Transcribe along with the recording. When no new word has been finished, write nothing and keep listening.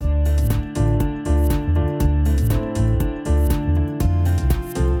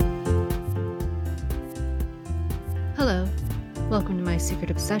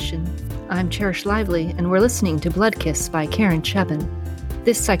Obsession. I'm Cherish Lively, and we're listening to Blood Kiss by Karen Chebin.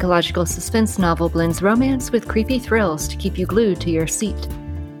 This psychological suspense novel blends romance with creepy thrills to keep you glued to your seat.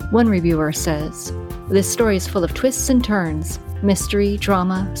 One reviewer says, "This story is full of twists and turns, mystery,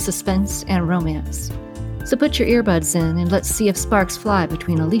 drama, suspense, and romance. So put your earbuds in and let's see if sparks fly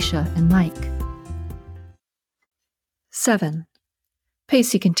between Alisha and Mike." 7.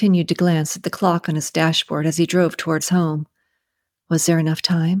 Pacey continued to glance at the clock on his dashboard as he drove towards home. Was there enough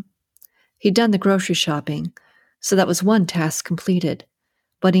time? He'd done the grocery shopping, so that was one task completed,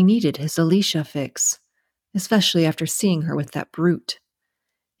 but he needed his Alisha fix, especially after seeing her with that brute.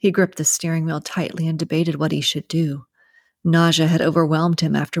 He gripped the steering wheel tightly and debated what he should do. Nausea had overwhelmed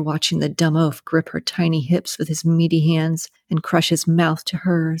him after watching the dumb oaf grip her tiny hips with his meaty hands and crush his mouth to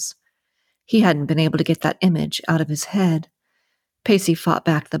hers. He hadn't been able to get that image out of his head. Pacey fought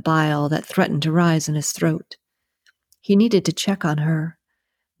back the bile that threatened to rise in his throat. He needed to check on her,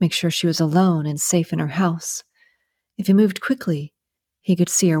 make sure she was alone and safe in her house. If he moved quickly, he could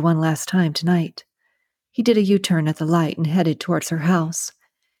see her one last time tonight. He did a U-turn at the light and headed towards her house.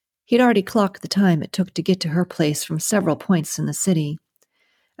 He'd already clocked the time it took to get to her place from several points in the city.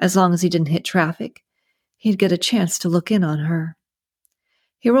 As long as he didn't hit traffic, he'd get a chance to look in on her.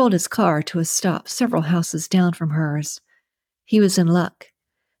 He rolled his car to a stop several houses down from hers. He was in luck.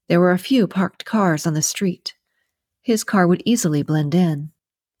 There were a few parked cars on the street. His car would easily blend in.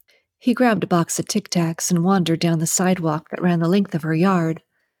 He grabbed a box of Tic Tacs and wandered down the sidewalk that ran the length of her yard.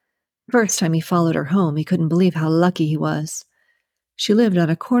 The first time he followed her home, he couldn't believe how lucky he was. She lived on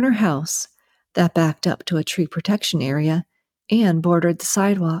a corner house that backed up to a tree protection area and bordered the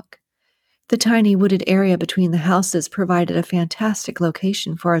sidewalk. The tiny wooded area between the houses provided a fantastic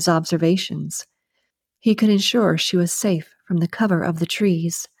location for his observations. He could ensure she was safe from the cover of the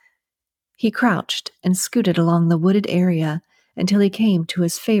trees. He crouched and scooted along the wooded area until he came to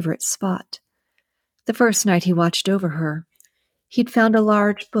his favorite spot. The first night he watched over her, he'd found a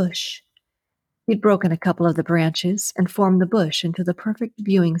large bush. He'd broken a couple of the branches and formed the bush into the perfect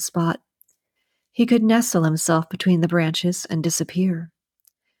viewing spot. He could nestle himself between the branches and disappear.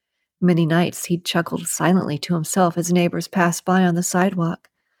 Many nights he'd chuckled silently to himself as neighbors passed by on the sidewalk.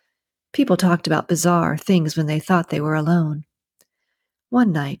 People talked about bizarre things when they thought they were alone.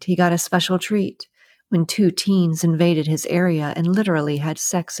 One night he got a special treat when two teens invaded his area and literally had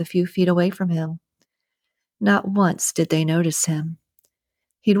sex a few feet away from him. Not once did they notice him.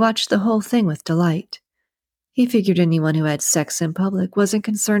 He'd watched the whole thing with delight. He figured anyone who had sex in public wasn't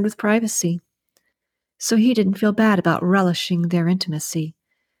concerned with privacy, so he didn't feel bad about relishing their intimacy.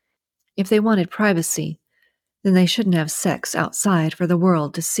 If they wanted privacy, then they shouldn't have sex outside for the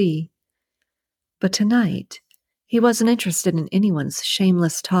world to see. But tonight, he wasn't interested in anyone's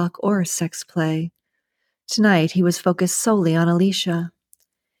shameless talk or sex play. Tonight, he was focused solely on Alisha.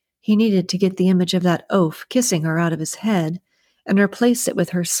 He needed to get the image of that oaf kissing her out of his head and replace it with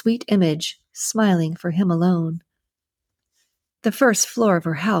her sweet image, smiling for him alone. The first floor of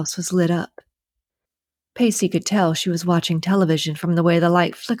her house was lit up. Pacey could tell she was watching television from the way the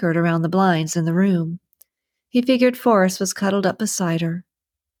light flickered around the blinds in the room. He figured Forrest was cuddled up beside her.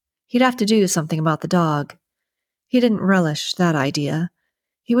 He'd have to do something about the dog. He didn't relish that idea.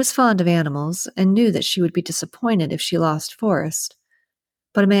 He was fond of animals and knew that she would be disappointed if she lost Forrest.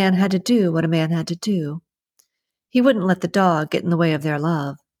 But a man had to do what a man had to do. He wouldn't let the dog get in the way of their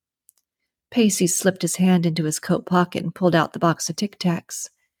love. Pacey slipped his hand into his coat pocket and pulled out the box of Tic Tacs.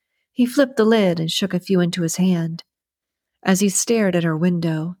 He flipped the lid and shook a few into his hand. As he stared at her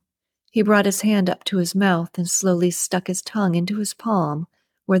window, he brought his hand up to his mouth and slowly stuck his tongue into his palm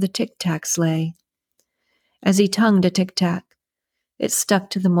where the Tic Tacs lay. As he tongued a Tic Tac, it stuck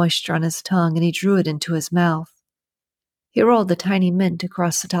to the moisture on his tongue and he drew it into his mouth. He rolled the tiny mint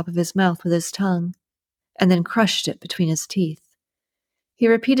across the top of his mouth with his tongue and then crushed it between his teeth. He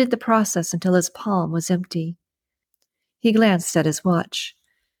repeated the process until his palm was empty. He glanced at his watch.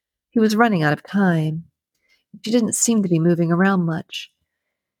 He was running out of time. She didn't seem to be moving around much.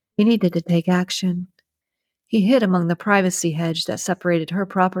 He needed to take action. He hid among the privacy hedge that separated her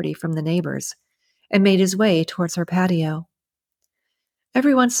property from the neighbors and made his way towards her patio.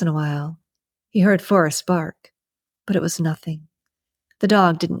 Every once in a while, he heard Forrest bark, but it was nothing. The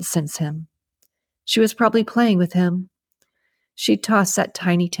dog didn't sense him. She was probably playing with him. She'd toss that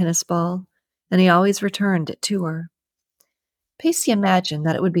tiny tennis ball, and he always returned it to her. Pacey imagined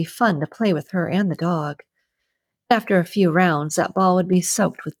that it would be fun to play with her and the dog. After a few rounds, that ball would be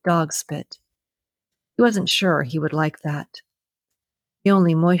soaked with dog spit. He wasn't sure he would like that. The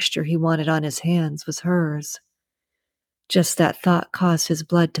only moisture he wanted on his hands was hers. Just that thought caused his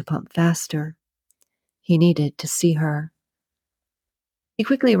blood to pump faster. He needed to see her. He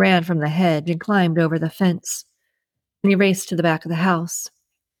quickly ran from the hedge and climbed over the fence, and he raced to the back of the house.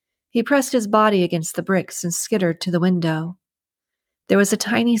 He pressed his body against the bricks and skittered to the window. There was a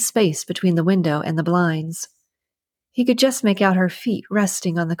tiny space between the window and the blinds. He could just make out her feet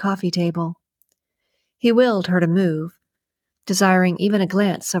resting on the coffee table. He willed her to move, desiring even a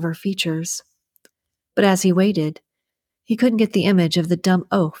glance of her features. But as he waited, he couldn't get the image of the dumb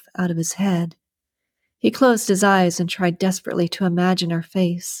oaf out of his head. He closed his eyes and tried desperately to imagine her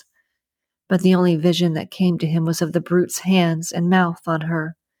face, but the only vision that came to him was of the brute's hands and mouth on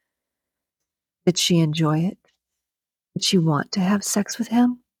her. Did she enjoy it? Did she want to have sex with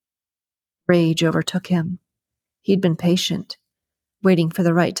him? Rage overtook him. He'd been patient, waiting for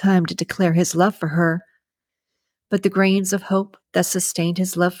the right time to declare his love for her, but the grains of hope that sustained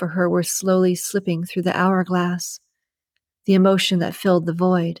his love for her were slowly slipping through the hourglass. The emotion that filled the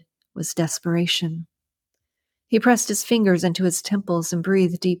void was desperation. He pressed his fingers into his temples and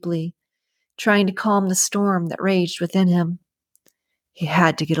breathed deeply, trying to calm the storm that raged within him. He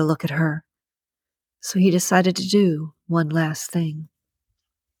had to get a look at her, so he decided to do one last thing.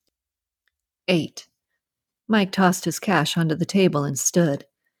 8. Mike tossed his cash onto the table and stood.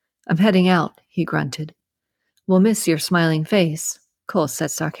 "I'm heading out," he grunted. "We'll miss your smiling face," Cole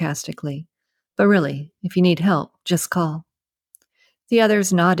said sarcastically. "But really, if you need help, just call." The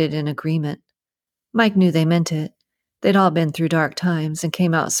others nodded in agreement. Mike knew they meant it. They'd all been through dark times and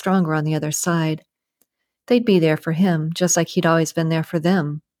came out stronger on the other side. They'd be there for him, just like he'd always been there for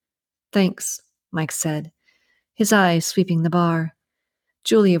them. "Thanks," Mike said, his eyes sweeping the bar.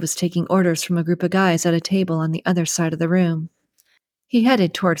 Julia was taking orders from a group of guys at a table on the other side of the room. He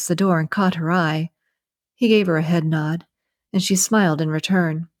headed towards the door and caught her eye. He gave her a head nod, and she smiled in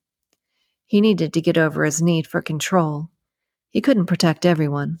return. He needed to get over his need for control. He couldn't protect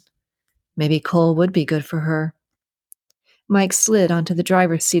everyone. Maybe Cole would be good for her. Mike slid onto the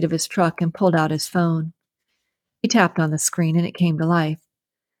driver's seat of his truck and pulled out his phone. He tapped on the screen and it came to life.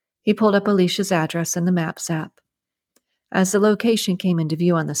 He pulled up Alicia's address in the Maps app. As the location came into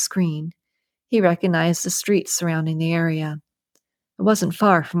view on the screen, he recognized the streets surrounding the area. It wasn't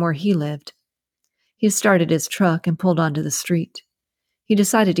far from where he lived. He started his truck and pulled onto the street. He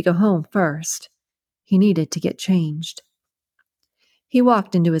decided to go home first. He needed to get changed. He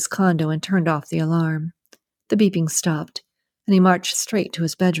walked into his condo and turned off the alarm. The beeping stopped, and he marched straight to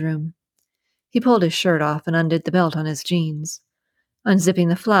his bedroom. He pulled his shirt off and undid the belt on his jeans. Unzipping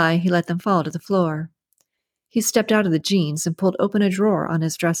the fly, he let them fall to the floor. He stepped out of the jeans and pulled open a drawer on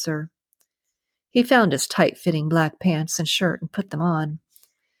his dresser. He found his tight-fitting black pants and shirt and put them on.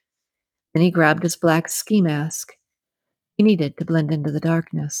 Then he grabbed his black ski mask. He needed to blend into the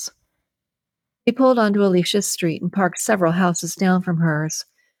darkness. He pulled onto Alicia's street and parked several houses down from hers.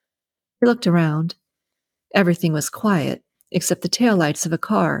 He looked around. Everything was quiet, except the taillights of a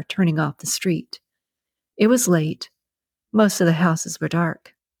car turning off the street. It was late. Most of the houses were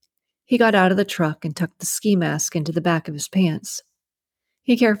dark. He got out of the truck and tucked the ski mask into the back of his pants.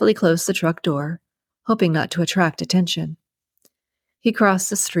 He carefully closed the truck door, hoping not to attract attention. He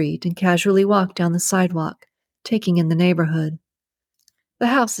crossed the street and casually walked down the sidewalk, taking in the neighborhood. The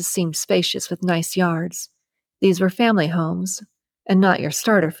houses seemed spacious with nice yards. These were family homes, and not your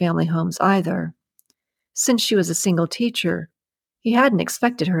starter family homes either. Since she was a single teacher, he hadn't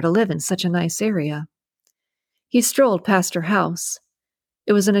expected her to live in such a nice area. He strolled past her house.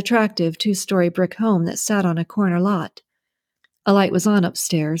 It was an attractive 2-story brick home that sat on a corner lot. A light was on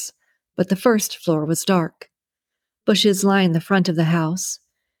upstairs, but the first floor was dark. Bushes lined the front of the house,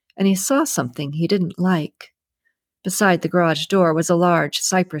 and he saw something he didn't like. Beside the garage door was a large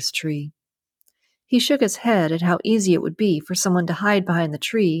cypress tree. He shook his head at how easy it would be for someone to hide behind the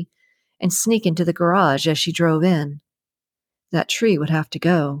tree and sneak into the garage as she drove in. That tree would have to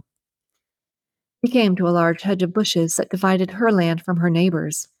go. He came to a large hedge of bushes that divided her land from her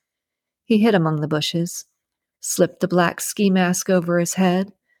neighbor's. He hid among the bushes, slipped the black ski mask over his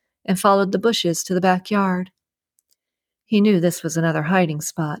head, and followed the bushes to the backyard. He knew this was another hiding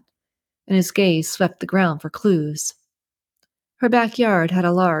spot, and his gaze swept the ground for clues. Her backyard had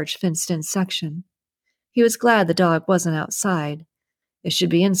a large fenced-in section. He was glad the dog wasn't outside. It should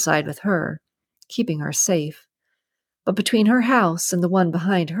be inside with her, keeping her safe. But between her house and the one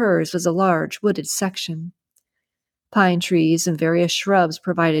behind hers was a large wooded section. Pine trees and various shrubs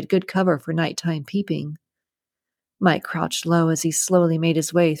provided good cover for nighttime peeping. Mike crouched low as he slowly made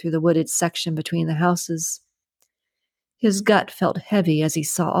his way through the wooded section between the houses. His gut felt heavy as he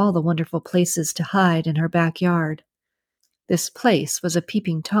saw all the wonderful places to hide in her backyard. This place was a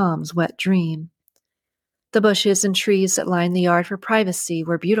peeping Tom's wet dream. The bushes and trees that lined the yard for privacy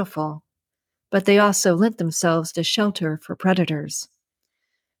were beautiful, but they also lent themselves to shelter for predators.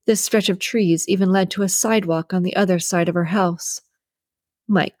 This stretch of trees even led to a sidewalk on the other side of her house.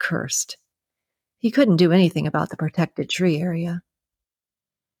 Mike cursed. He couldn't do anything about the protected tree area.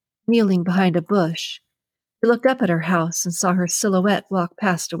 Kneeling behind a bush, he looked up at her house and saw her silhouette walk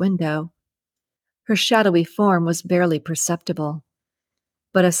past a window. Her shadowy form was barely perceptible,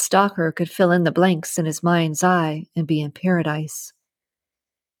 but a stalker could fill in the blanks in his mind's eye and be in paradise.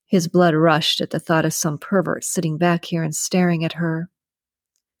 His blood rushed at the thought of some pervert sitting back here and staring at her.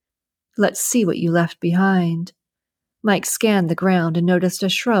 Let's see what you left behind. Mike scanned the ground and noticed a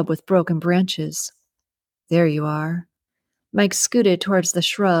shrub with broken branches. There you are. Mike scooted towards the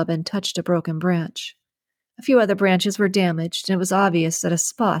shrub and touched a broken branch. A few other branches were damaged, and it was obvious that a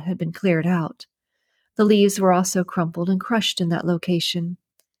spot had been cleared out. The leaves were also crumpled and crushed in that location.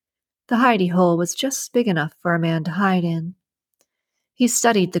 The hidey hole was just big enough for a man to hide in. He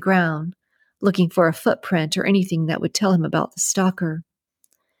studied the ground, looking for a footprint or anything that would tell him about the stalker.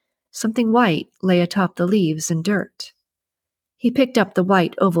 Something white lay atop the leaves and dirt. He picked up the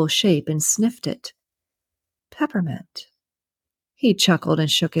white oval shape and sniffed it. Peppermint. He chuckled and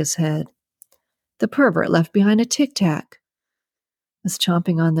shook his head. The pervert left behind a tic-tac. Was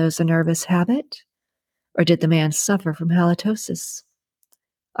chomping on those a nervous habit? Or did the man suffer from halitosis?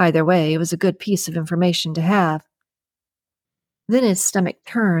 Either way, it was a good piece of information to have. Then his stomach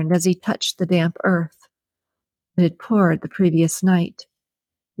turned as he touched the damp earth. It had poured the previous night,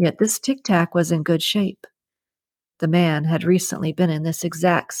 yet this tic-tac was in good shape. The man had recently been in this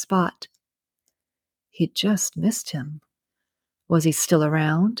exact spot. He'd just missed him. Was he still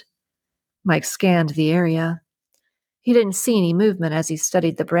around? Mike scanned the area. He didn't see any movement as he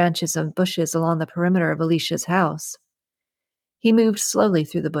studied the branches and bushes along the perimeter of Alicia's house. He moved slowly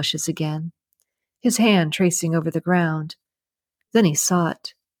through the bushes again, his hand tracing over the ground. Then he saw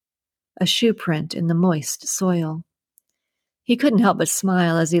it, a shoe print in the moist soil. He couldn't help but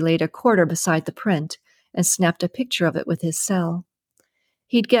smile as he laid a quarter beside the print and snapped a picture of it with his cell.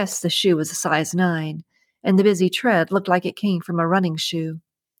 He'd guessed the shoe was a size 9, and the busy tread looked like it came from a running shoe.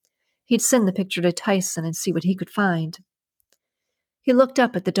 He'd send the picture to Tyson and see what he could find. He looked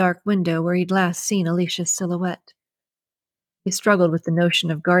up at the dark window where he'd last seen Alicia's silhouette. He struggled with the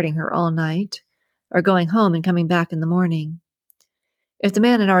notion of guarding her all night, or going home and coming back in the morning. If the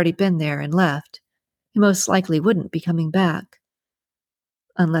man had already been there and left, he most likely wouldn't be coming back.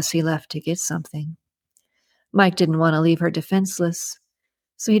 Unless he left to get something. Mike didn't want to leave her defenseless,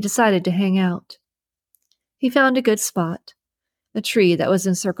 so he decided to hang out. He found a good spot, a tree that was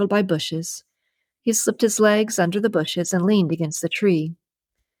encircled by bushes. He slipped his legs under the bushes and leaned against the tree,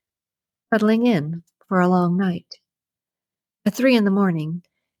 cuddling in for a long night. At 3 a.m,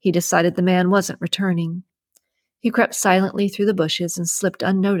 he decided the man wasn't returning. He crept silently through the bushes and slipped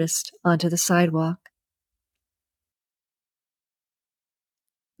unnoticed onto the sidewalk.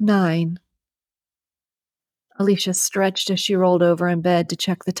 9. Alisha stretched as she rolled over in bed to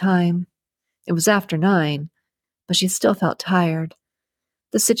check the time. It was after 9, but she still felt tired.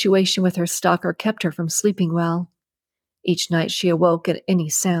 The situation with her stalker kept her from sleeping well. Each night she awoke at any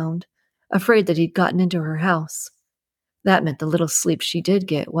sound, afraid that he'd gotten into her house. That meant the little sleep she did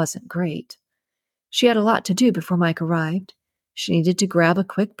get wasn't great. She had a lot to do before Mike arrived. She needed to grab a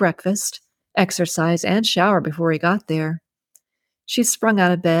quick breakfast, exercise, and shower before he got there. She sprung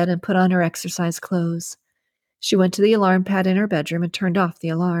out of bed and put on her exercise clothes. She went to the alarm pad in her bedroom and turned off the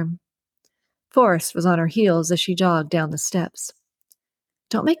alarm. Forrest was on her heels as she jogged down the steps.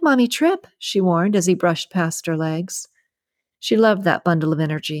 "Don't make Mommy trip," she warned as he brushed past her legs. She loved that bundle of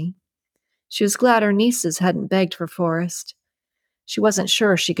energy. She was glad her nieces hadn't begged for Forrest. She wasn't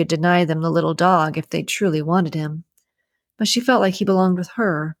sure she could deny them the little dog if they truly wanted him, but she felt like he belonged with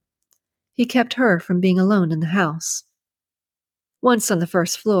her. He kept her from being alone in the house. Once on the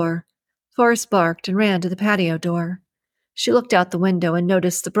first floor, Forrest barked and ran to the patio door. She looked out the window and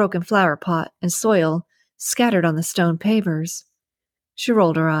noticed the broken flower pot and soil scattered on the stone pavers. She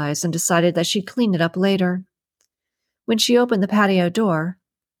rolled her eyes and decided that she'd clean it up later. When she opened the patio door,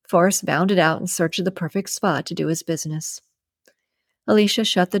 Forrest bounded out in search of the perfect spot to do his business. Alisha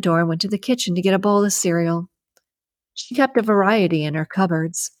shut the door and went to the kitchen to get a bowl of cereal. She kept a variety in her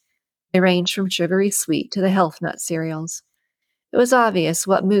cupboards. They ranged from sugary sweet to the health nut cereals. It was obvious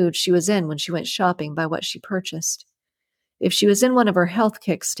what mood she was in when she went shopping by what she purchased. If she was in one of her health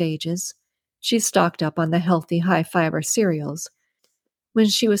kick stages, she stocked up on the healthy, high-fiber cereals. When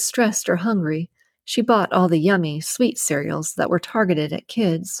she was stressed or hungry, she bought all the yummy, sweet cereals that were targeted at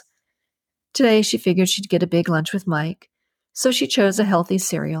kids. Today she figured she'd get a big lunch with Mike, so she chose a healthy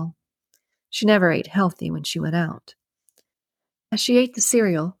cereal. She never ate healthy when she went out. As she ate the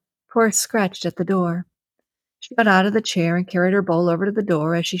cereal, Forrest scratched at the door. She got out of the chair and carried her bowl over to the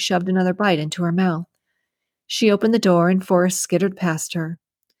door as she shoved another bite into her mouth. She opened the door and Forrest skittered past her.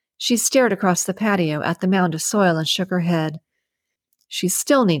 She stared across the patio at the mound of soil and shook her head. She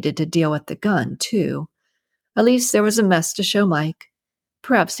still needed to deal with the gun, too. At least there was a mess to show Mike.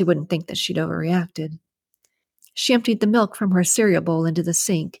 Perhaps he wouldn't think that she'd overreacted. She emptied the milk from her cereal bowl into the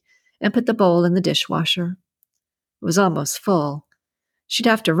sink and put the bowl in the dishwasher. It was almost full. She'd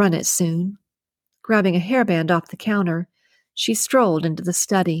have to run it soon. Grabbing a hairband off the counter, she strolled into the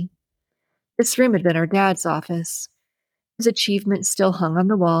study. This room had been her dad's office. His achievements still hung on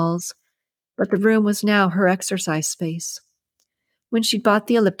the walls, but the room was now her exercise space. When she'd bought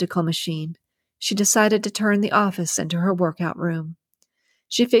the elliptical machine, she decided to turn the office into her workout room.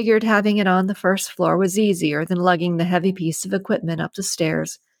 She figured having it on the first floor was easier than lugging the heavy piece of equipment up the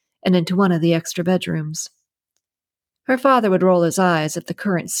stairs and into one of the extra bedrooms. Her father would roll his eyes at the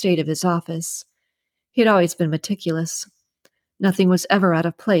current state of his office. He had always been meticulous. Nothing was ever out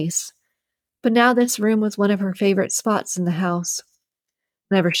of place, but now this room was one of her favorite spots in the house.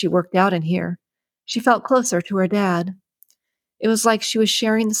 Whenever she worked out in here, she felt closer to her dad. It was like she was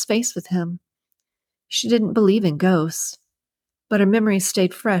sharing the space with him. She didn't believe in ghosts, but her memories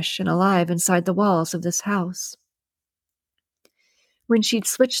stayed fresh and alive inside the walls of this house. When she'd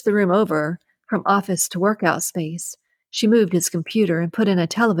switched the room over from office to workout space, she moved his computer and put in a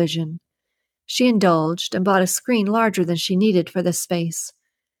television. She indulged and bought a screen larger than she needed for this space,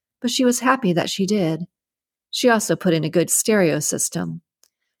 but she was happy that she did. She also put in a good stereo system.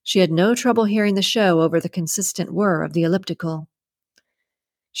 She had no trouble hearing the show over the consistent whir of the elliptical.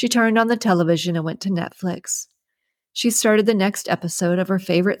 She turned on the television and went to Netflix. She started the next episode of her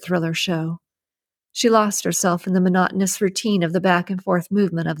favorite thriller show. She lost herself in the monotonous routine of the back-and-forth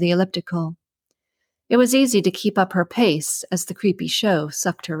movement of the elliptical. It was easy to keep up her pace as the creepy show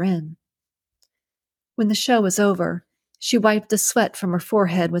sucked her in. When the show was over, she wiped the sweat from her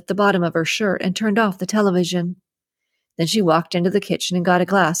forehead with the bottom of her shirt and turned off the television. Then she walked into the kitchen and got a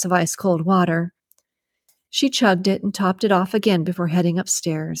glass of ice-cold water. She chugged it and topped it off again before heading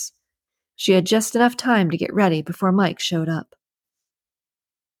upstairs. She had just enough time to get ready before Mike showed up.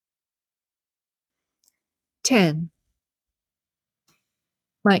 10.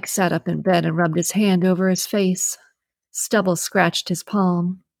 Mike sat up in bed and rubbed his hand over his face. Stubble scratched his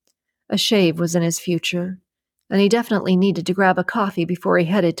palm. A shave was in his future, and he definitely needed to grab a coffee before he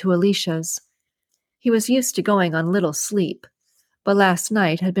headed to Alicia's. He was used to going on little sleep, but last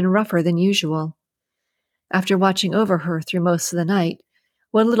night had been rougher than usual. After watching over her through most of the night,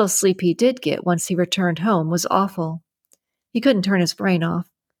 what little sleep he did get once he returned home was awful. He couldn't turn his brain off.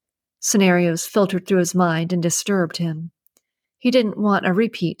 Scenarios filtered through his mind and disturbed him. He didn't want a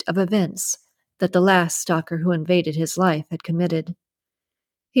repeat of events that the last stalker who invaded his life had committed.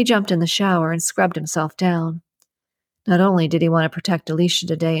 He jumped in the shower and scrubbed himself down. Not only did he want to protect Alisha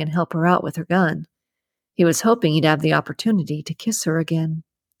today and help her out with her gun, he was hoping he'd have the opportunity to kiss her again.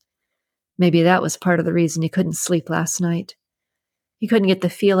 Maybe that was part of the reason he couldn't sleep last night. He couldn't get the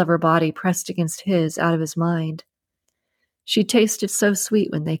feel of her body pressed against his out of his mind. She tasted so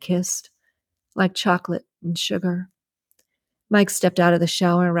sweet when they kissed, like chocolate and sugar. Mike stepped out of the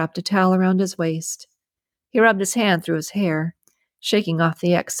shower and wrapped a towel around his waist. He rubbed his hand through his hair, shaking off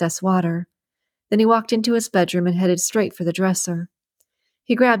the excess water. Then he walked into his bedroom and headed straight for the dresser.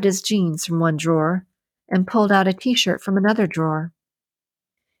 He grabbed his jeans from one drawer and pulled out a t-shirt from another drawer.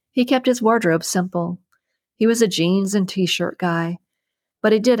 He kept his wardrobe simple. He was a jeans and t-shirt guy,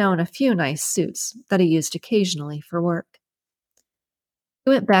 but he did own a few nice suits that he used occasionally for work.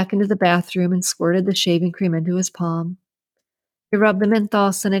 He went back into the bathroom and squirted the shaving cream into his palm. He rubbed the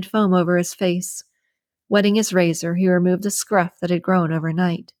menthol-scented foam over his face. Wetting his razor, he removed the scruff that had grown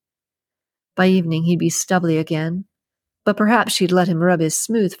overnight. By evening, he'd be stubbly again, but perhaps she'd let him rub his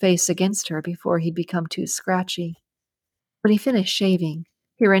smooth face against her before he'd become too scratchy. When he finished shaving,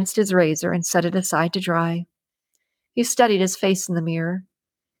 he rinsed his razor and set it aside to dry. He studied his face in the mirror.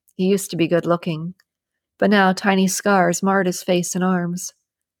 He used to be good-looking, but now tiny scars marred his face and arms.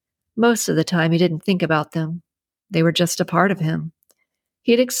 Most of the time, he didn't think about them. They were just a part of him.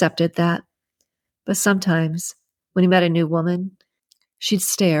 He'd accepted that. But sometimes, when he met a new woman, she'd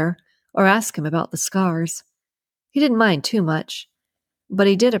stare or ask him about the scars. He didn't mind too much, but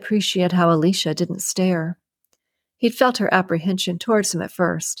he did appreciate how Alisha didn't stare. He'd felt her apprehension towards him at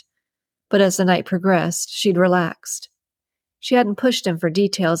first, but as the night progressed, she'd relaxed. She hadn't pushed him for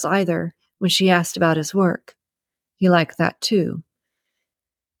details either when she asked about his work. He liked that too.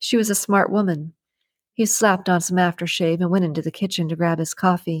 She was a smart woman. He slapped on some aftershave and went into the kitchen to grab his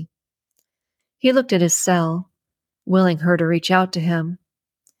coffee. He looked at his cell, willing her to reach out to him.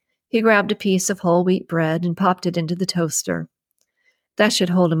 He grabbed a piece of whole wheat bread and popped it into the toaster. That should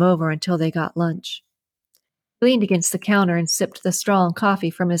hold him over until they got lunch. He leaned against the counter and sipped the strong coffee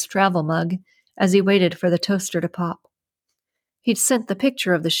from his travel mug as he waited for the toaster to pop. He'd sent the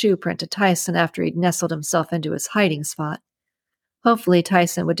picture of the shoe print to Tyson after he'd nestled himself into his hiding spot. Hopefully,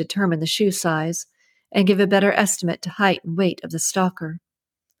 Tyson would determine the shoe size and give a better estimate to height and weight of the stalker.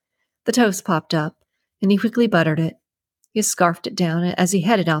 The toast popped up, and he quickly buttered it. He scarfed it down as he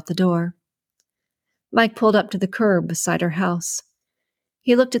headed out the door. Mike pulled up to the curb beside her house.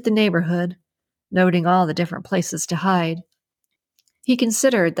 He looked at the neighborhood, noting all the different places to hide. He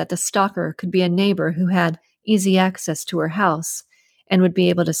considered that the stalker could be a neighbor who had easy access to her house and would be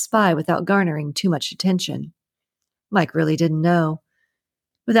able to spy without garnering too much attention. Mike really didn't know.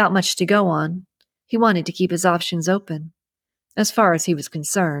 Without much to go on, he wanted to keep his options open. As far as he was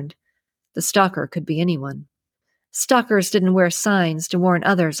concerned, the stalker could be anyone. Stalkers didn't wear signs to warn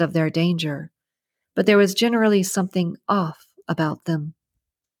others of their danger, but there was generally something off about them.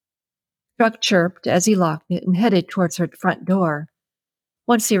 The truck chirped as he locked it and headed towards her front door.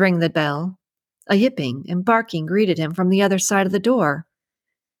 Once he rang the bell, a yipping and barking greeted him from the other side of the door.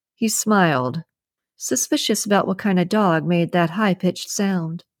 He smiled, suspicious about what kind of dog made that high-pitched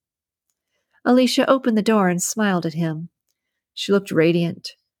sound. Alisha opened the door and smiled at him. She looked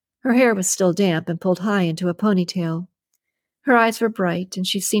radiant. Her hair was still damp and pulled high into a ponytail. Her eyes were bright, and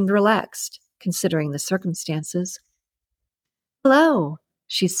she seemed relaxed, considering the circumstances. "Hello,"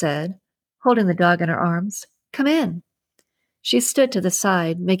 she said, holding the dog in her arms. "Come in." She stood to the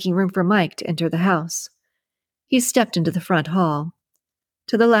side, making room for Mike to enter the house. He stepped into the front hall.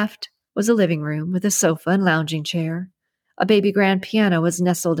 To the left was a living room with a sofa and lounging chair. A baby grand piano was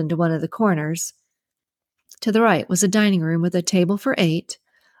nestled into one of the corners. To the right was a dining room with a table for 8,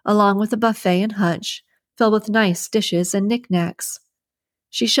 along with a buffet and hutch filled with nice dishes and knickknacks.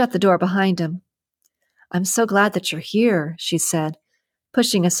 She shut the door behind him. "I'm so glad that you're here," she said,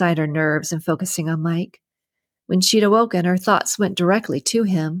 pushing aside her nerves and focusing on Mike. When she'd awoken, her thoughts went directly to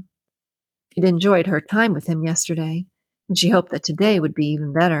him. She'd enjoyed her time with him yesterday, and she hoped that today would be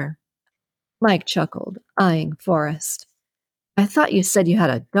even better. Mike chuckled, eyeing Forrest. "I thought you said you had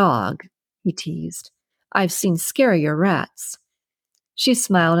a dog," he teased. "I've seen scarier rats." She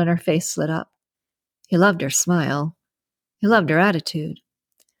smiled and her face lit up. He loved her smile. He loved her attitude.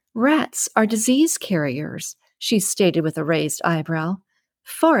 "Rats are disease carriers," she stated with a raised eyebrow.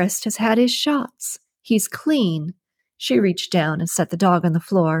 "Forrest has had his shots. He's clean." She reached down and set the dog on the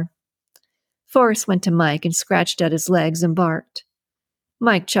floor. Forrest went to Mike and scratched at his legs and barked.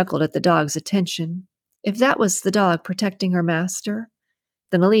 Mike chuckled at the dog's attention. If that was the dog protecting her master,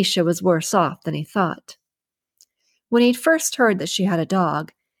 then Alisha was worse off than he thought. When he'd first heard that she had a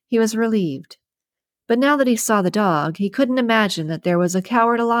dog, he was relieved. But now that he saw the dog, he couldn't imagine that there was a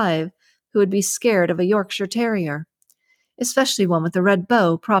coward alive who would be scared of a Yorkshire Terrier, especially one with a red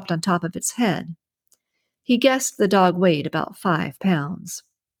bow propped on top of its head. He guessed the dog weighed about 5 pounds.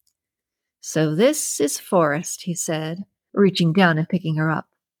 "So this is Forrest," he said, reaching down and picking her up.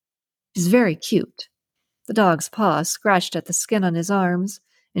 "She's very cute." The dog's paws scratched at the skin on his arms,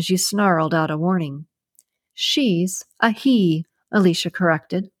 and she snarled out a warning. "She's a he," Alisha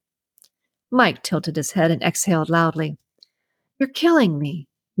corrected. Mike tilted his head and exhaled loudly. "You're killing me,"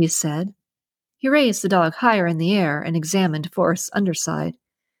 he said. He raised the dog higher in the air and examined Forrest's underside.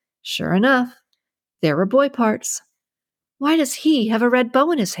 Sure enough, there were boy parts. "Why does he have a red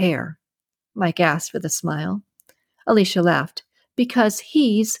bow in his hair?" Mike asked with a smile. Alisha laughed. "Because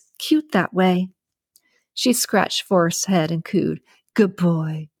he's cute that way." She scratched Forrest's head and cooed, "Good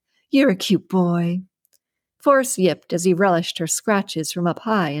boy. You're a cute boy." Forrest yipped as he relished her scratches from up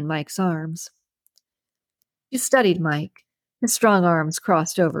high in Mike's arms. She studied Mike, his strong arms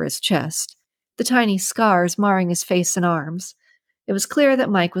crossed over his chest, the tiny scars marring his face and arms. It was clear that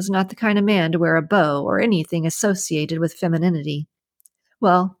Mike was not the kind of man to wear a bow or anything associated with femininity.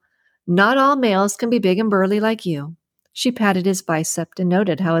 "Well, not all males can be big and burly like you." She patted his bicep and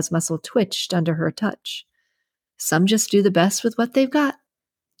noted how his muscle twitched under her touch. "Some just do the best with what they've got."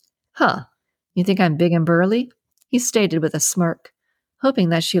 "Huh, you think I'm big and burly?" he stated with a smirk, hoping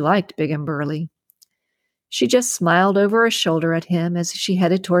that she liked big and burly. She just smiled over her shoulder at him as she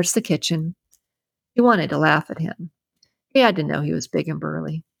headed towards the kitchen. He wanted to laugh at him. He had to know he was big and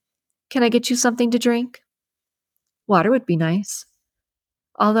burly. "Can I get you something to drink?" "Water would be nice."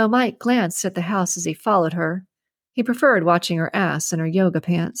 Although Mike glanced at the house as he followed her, he preferred watching her ass in her yoga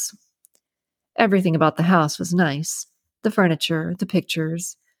pants. Everything about the house was nice. The furniture, the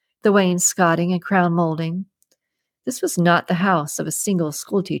pictures, the wainscoting and crown molding. This was not the house of a single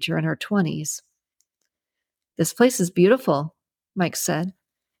schoolteacher in her 20s. "This place is beautiful," Mike said.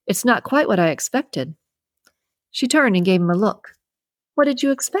 It's not quite what I expected. She turned and gave him a look. What did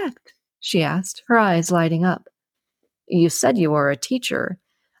you expect? She asked, her eyes lighting up. You said you were a teacher.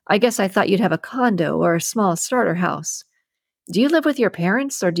 I guess I thought you'd have a condo or a small starter house. Do you live with your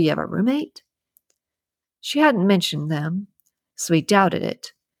parents or do you have a roommate? She hadn't mentioned them, so he doubted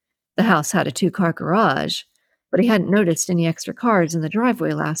it. The house had a 2-car garage, but he hadn't noticed any extra cars in the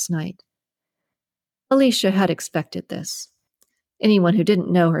driveway last night. Alisha had expected this. Anyone who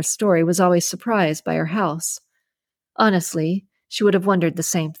didn't know her story was always surprised by her house. Honestly, she would have wondered the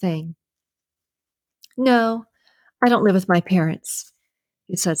same thing. No, I don't live with my parents,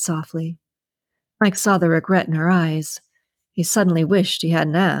 he said softly. Mike saw the regret in her eyes. He suddenly wished he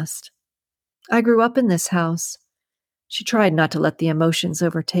hadn't asked. I grew up in this house. She tried not to let the emotions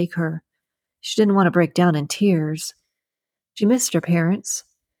overtake her. She didn't want to break down in tears. She missed her parents.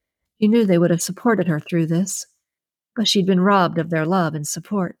 She knew they would have supported her through this, but she'd been robbed of their love and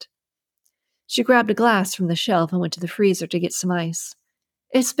support. She grabbed a glass from the shelf and went to the freezer to get some ice.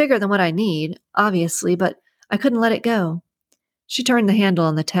 It's bigger than what I need, obviously, but I couldn't let it go. She turned the handle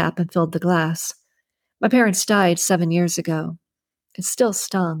on the tap and filled the glass. My parents died 7 years ago. It still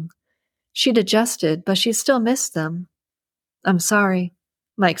stung. She'd adjusted, but she still missed them. I'm sorry,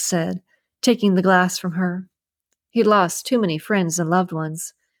 Mike said, taking the glass from her. He'd lost too many friends and loved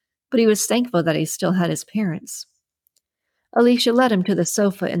ones, but he was thankful that he still had his parents. Alisha led him to the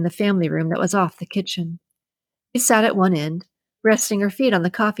sofa in the family room that was off the kitchen. He sat at one end, resting her feet on the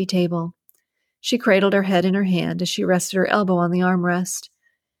coffee table. She cradled her head in her hand as she rested her elbow on the armrest.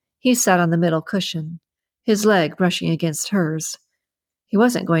 He sat on the middle cushion, his leg brushing against hers. He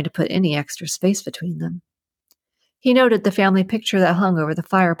wasn't going to put any extra space between them. He noted the family picture that hung over the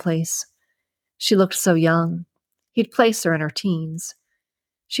fireplace. She looked so young. He'd placed her in her teens.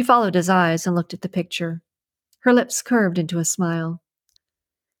 She followed his eyes and looked at the picture. Her lips curved into a smile.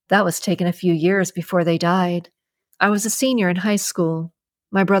 That was taken a few years before they died. I was a senior in high school.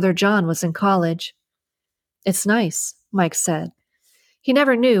 My brother John was in college. It's nice, Mike said. He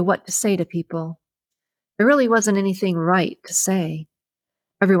never knew what to say to people. There really wasn't anything right to say.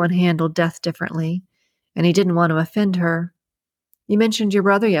 Everyone handled death differently, and he didn't want to offend her. You mentioned your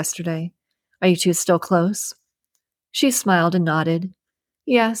brother yesterday. Are you two still close? She smiled and nodded.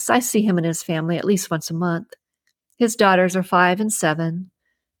 Yes, I see him and his family at least once a month. His daughters are 5 and 7.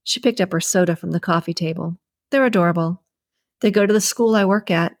 She picked up her soda from the coffee table. They're adorable. They go to the school I work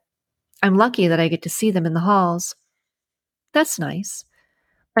at. I'm lucky that I get to see them in the halls. That's nice.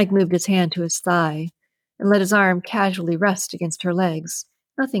 Mike moved his hand to his thigh and let his arm casually rest against her legs.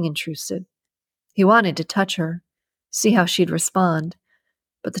 Nothing intrusive. He wanted to touch her, see how she'd respond,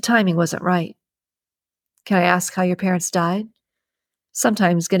 but the timing wasn't right. Can I ask how your parents died?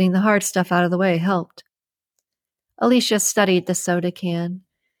 Sometimes getting the hard stuff out of the way helped. Alisha studied the soda can.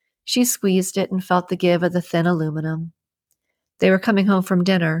 She squeezed it and felt the give of the thin aluminum. They were coming home from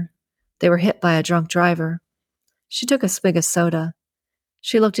dinner. They were hit by a drunk driver. She took a swig of soda.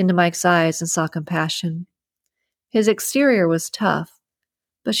 She looked into Mike's eyes and saw compassion. His exterior was tough,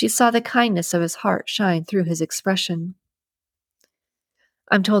 but she saw the kindness of his heart shine through his expression.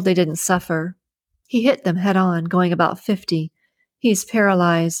 I'm told they didn't suffer. He hit them head on, going about 50. He's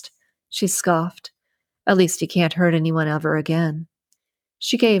paralyzed, she scoffed. At least he can't hurt anyone ever again.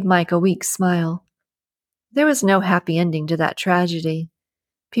 She gave Mike a weak smile. There was no happy ending to that tragedy.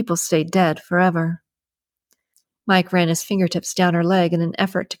 People stayed dead forever. Mike ran his fingertips down her leg in an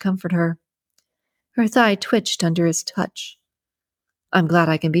effort to comfort her. Her thigh twitched under his touch. I'm glad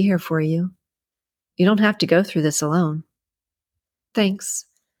I can be here for you. You don't have to go through this alone. Thanks.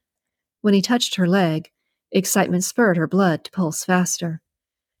 When he touched her leg, excitement spurred her blood to pulse faster.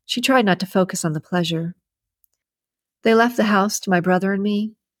 She tried not to focus on the pleasure. They left the house to my brother and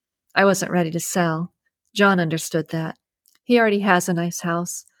me. I wasn't ready to sell. John understood that. He already has a nice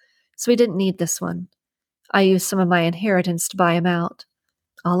house, so he didn't need this one. I used some of my inheritance to buy him out.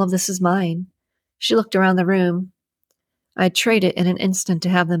 All of this is mine. She looked around the room. I'd trade it in an instant to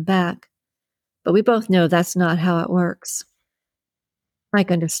have them back, but we both know that's not how it works.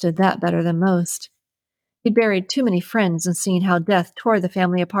 Mike understood that better than most. He'd buried too many friends and seen how death tore the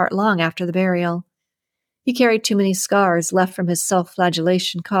family apart long after the burial. He carried too many scars left from his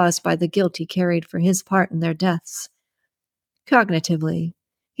self-flagellation caused by the guilt he carried for his part in their deaths. Cognitively,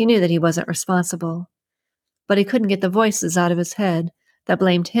 he knew that he wasn't responsible, but he couldn't get the voices out of his head that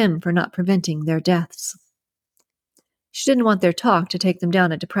blamed him for not preventing their deaths. She didn't want their talk to take them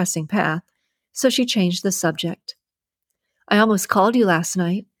down a depressing path, so she changed the subject. I almost called you last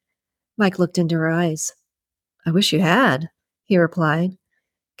night. Mike looked into her eyes. I wish you had, he replied,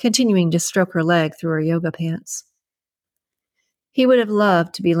 continuing to stroke her leg through her yoga pants. He would have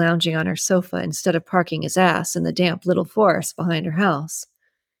loved to be lounging on her sofa instead of parking his ass in the damp little forest behind her house.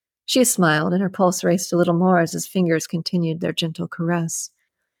 She smiled, and her pulse raced a little more as his fingers continued their gentle caress.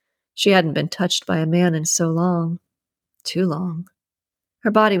 She hadn't been touched by a man in so long. Too long.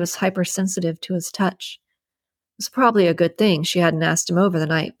 Her body was hypersensitive to his touch. It was probably a good thing she hadn't asked him over the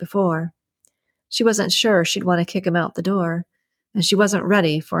night before. She wasn't sure she'd want to kick him out the door, and she wasn't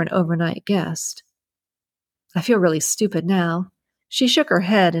ready for an overnight guest. I feel really stupid now. She shook her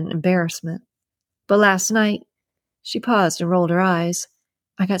head in embarrassment. But last night, she paused and rolled her eyes.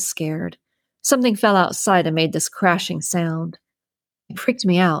 I got scared. Something fell outside and made this crashing sound. It freaked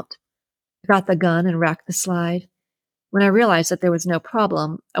me out. I got the gun and racked the slide. When I realized that there was no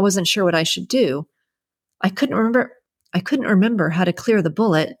problem, I wasn't sure what I should do. I couldn't remember how to clear the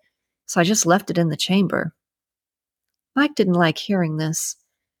bullet, so I just left it in the chamber. Mike didn't like hearing this.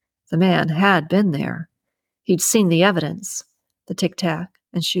 The man had been there. He'd seen the evidence, the tic-tac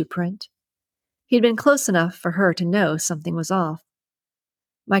and shoe print. He'd been close enough for her to know something was off.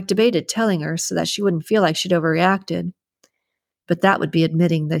 Mike debated telling her so that she wouldn't feel like she'd overreacted, but that would be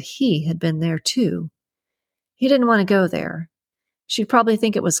admitting that he had been there too. He didn't want to go there. She'd probably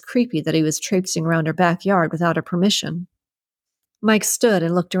think it was creepy that he was traipsing around her backyard without her permission. Mike stood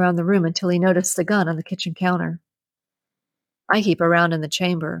and looked around the room until he noticed the gun on the kitchen counter. I keep around in the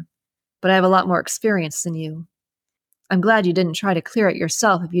chamber, but I have a lot more experience than you. I'm glad you didn't try to clear it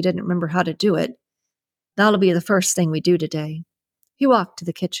yourself if you didn't remember how to do it. That'll be the first thing we do today. He walked to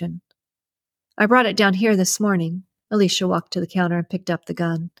the kitchen. I brought it down here this morning. Alisha walked to the counter and picked up the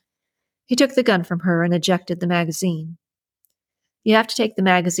gun. He took the gun from her and ejected the magazine. You have to take the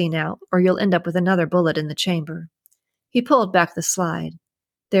magazine out, or you'll end up with another bullet in the chamber. He pulled back the slide.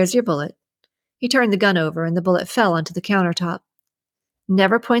 There's your bullet. He turned the gun over, and the bullet fell onto the countertop.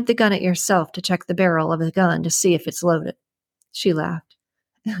 Never point the gun at yourself to check the barrel of a gun to see if it's loaded. She laughed.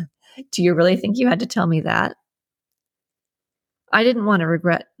 Do you really think you had to tell me that? I didn't want to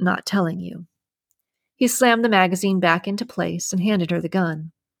regret not telling you. He slammed the magazine back into place and handed her the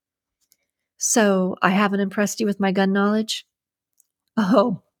gun. So, I haven't impressed you with my gun knowledge?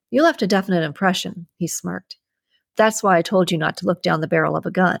 Oh, you left a definite impression, he smirked. That's why I told you not to look down the barrel of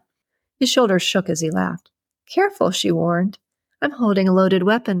a gun. His shoulders shook as he laughed. Careful, she warned. I'm holding a loaded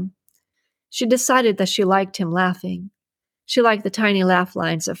weapon. She decided that she liked him laughing. She liked the tiny laugh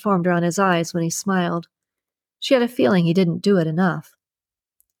lines that formed around his eyes when he smiled. She had a feeling he didn't do it enough.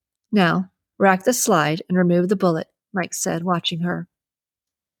 Now, rack the slide and remove the bullet, Mike said, watching her.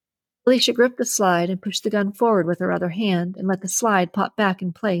 Alisha gripped the slide and pushed the gun forward with her other hand and let the slide pop back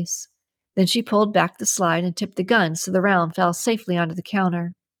in place. Then she pulled back the slide and tipped the gun so the round fell safely onto the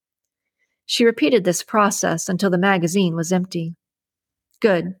counter. She repeated this process until the magazine was empty.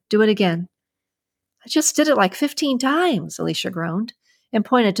 Good, do it again. I just did it like 15 times, Alisha groaned, and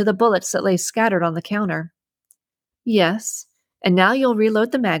pointed to the bullets that lay scattered on the counter. Yes, and now you'll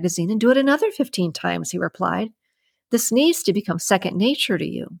reload the magazine and do it another 15 times, he replied. This needs to become second nature to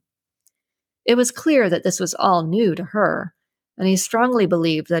you. It was clear that this was all new to her, and he strongly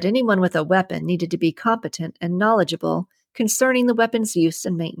believed that anyone with a weapon needed to be competent and knowledgeable concerning the weapon's use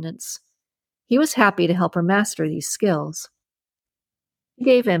and maintenance. He was happy to help her master these skills. She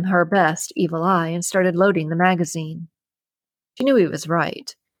gave him her best evil eye and started loading the magazine. She knew he was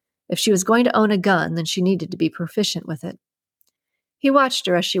right. If she was going to own a gun, then she needed to be proficient with it. He watched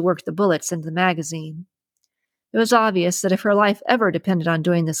her as she worked the bullets into the magazine. It was obvious that if her life ever depended on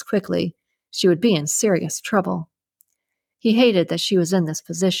doing this quickly, she would be in serious trouble. He hated that she was in this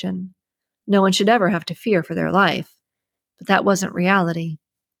position. No one should ever have to fear for their life. But that wasn't reality.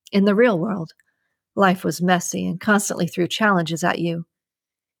 In the real world, life was messy and constantly threw challenges at you.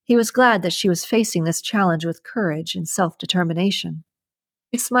 He was glad that she was facing this challenge with courage and self-determination.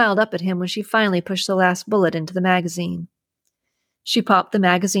 She smiled up at him when she finally pushed the last bullet into the magazine. She popped the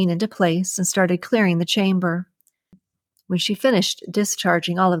magazine into place and started clearing the chamber. When she finished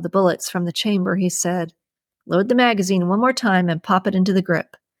discharging all of the bullets from the chamber, he said, Load the magazine one more time and pop it into the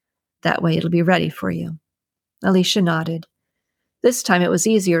grip. That way it'll be ready for you. Alisha nodded. This time it was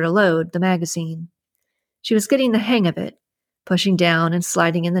easier to load the magazine. She was getting the hang of it, pushing down and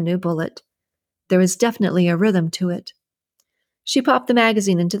sliding in the new bullet. There was definitely a rhythm to it. She popped the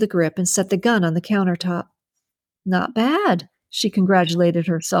magazine into the grip and set the gun on the countertop. Not bad, she congratulated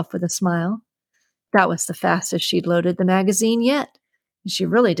herself with a smile. That was the fastest she'd loaded the magazine yet, and she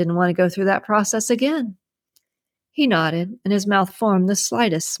really didn't want to go through that process again. He nodded, and his mouth formed the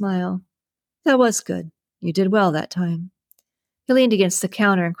slightest smile. That was good. You did well that time. He leaned against the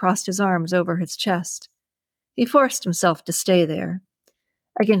counter and crossed his arms over his chest. He forced himself to stay there.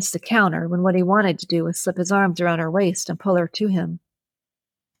 against the counter when what he wanted to do was slip his arms around her waist and pull her to him.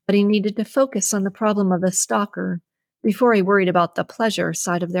 But he needed to focus on the problem of the stalker before he worried about the pleasure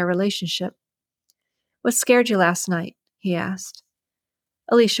side of their relationship. "What scared you last night?" he asked.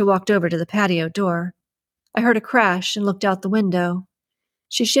 Alisha walked over to the patio door. "I heard a crash and looked out the window."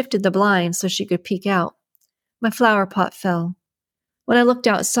 She shifted the blinds so she could peek out. "My flower pot fell. When I looked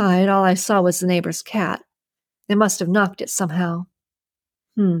outside, all I saw was the neighbor's cat. They must have knocked it somehow."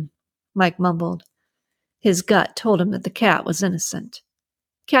 Mike mumbled. His gut told him that the cat was innocent.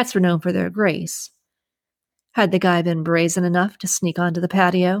 Cats were known for their grace. Had the guy been brazen enough to sneak onto the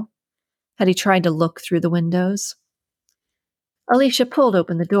patio? Had he tried to look through the windows? Alisha pulled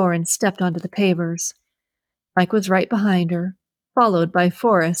open the door and stepped onto the pavers. Mike was right behind her, followed by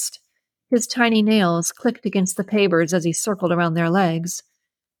Forrest. His tiny nails clicked against the pavers as he circled around their legs.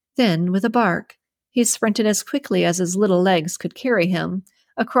 Then, with a bark, he sprinted as quickly as his little legs could carry him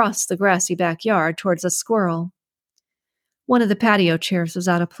across the grassy backyard towards a squirrel. One of the patio chairs was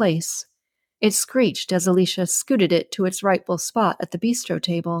out of place. It screeched as Alisha scooted it to its rightful spot at the bistro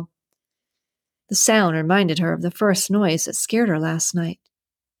table. The sound reminded her of the first noise that scared her last night.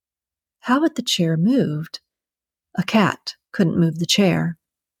 How had the chair moved? A cat couldn't move the chair.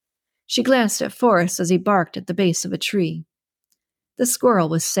 She glanced at Forrest as he barked at the base of a tree. The squirrel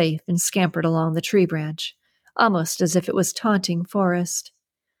was safe and scampered along the tree branch, almost as if it was taunting Forrest.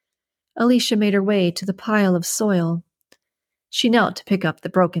 Alisha made her way to the pile of soil. She knelt to pick up the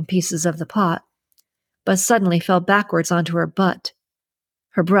broken pieces of the pot, but suddenly fell backwards onto her butt.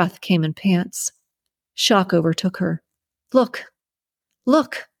 Her breath came in pants. Shock overtook her. "Look!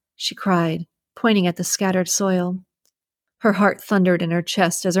 Look!" she cried, pointing at the scattered soil. Her heart thundered in her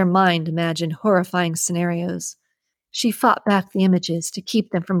chest as her mind imagined horrifying scenarios. She fought back the images to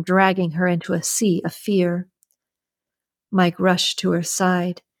keep them from dragging her into a sea of fear. Mike rushed to her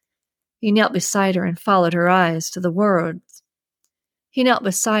side. He knelt beside her and followed her eyes to the words. Scrawled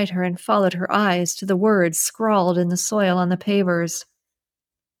in the soil on the pavers.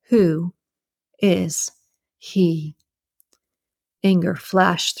 Who is he? Anger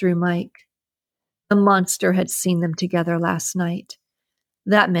flashed through Mike. The monster had seen them together last night.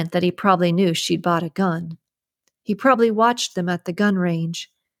 That meant that he probably knew she'd bought a gun. He probably watched them at the gun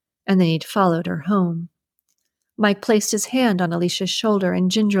range, and then he'd followed her home. Mike placed his hand on Alisha's shoulder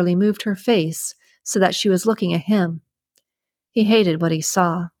and gingerly moved her face so that she was looking at him. He hated what he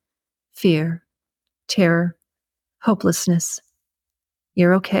saw. Fear, terror, hopelessness.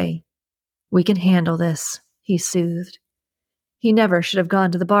 "You're okay. We can handle this," he soothed. He never should have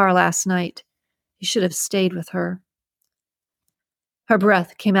gone to the bar last night. He should have stayed with her. Her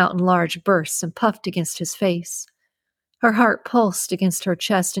breath came out in large bursts and puffed against his face. Her heart pulsed against her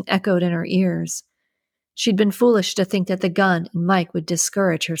chest and echoed in her ears. She'd been foolish to think that the gun and Mike would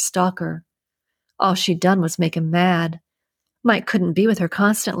discourage her stalker. All she'd done was make him mad. Mike couldn't be with her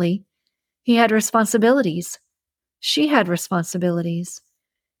constantly. He had responsibilities. She had responsibilities.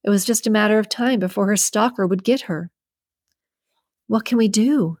 It was just a matter of time before her stalker would get her. "What can we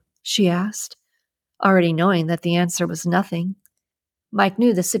do?" she asked, already knowing that the answer was nothing. Mike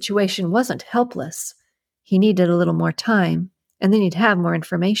knew the situation wasn't helpless. He needed a little more time, and then he'd have more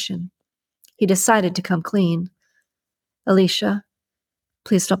information. He decided to come clean. "Alisha,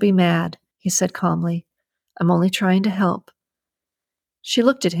 please don't be mad," he said calmly. "I'm only trying to help." She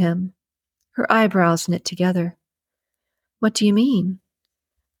looked at him, her eyebrows knit together. "What do you mean?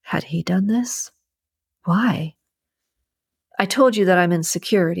 Had he done this? Why?" "I told you that I'm in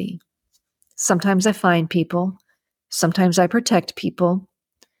security. Sometimes I find people. Sometimes I protect people."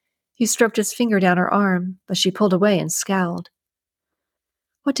 He stroked his finger down her arm, but she pulled away and scowled.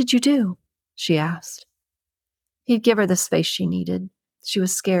 "What did you do?" she asked. He'd give her the space she needed. She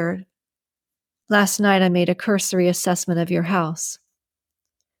was scared. "Last night I made a cursory assessment of your house."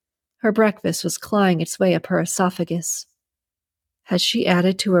 Her breakfast was clawing its way up her esophagus. Had she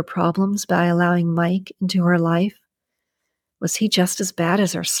added to her problems by allowing Mike into her life? Was he just as bad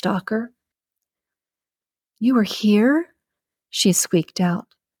as her stalker? "You were here?" she squeaked out.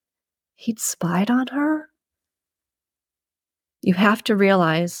 He'd spied on her? "You have to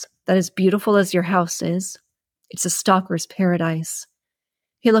realize that as beautiful as your house is, it's a stalker's paradise."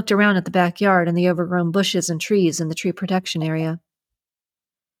 He looked around at the backyard and the overgrown bushes and trees in the tree protection area.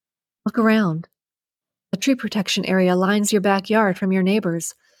 "Look around. The tree protection area lines your backyard from your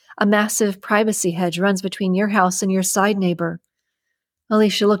neighbors. A massive privacy hedge runs between your house and your side neighbor."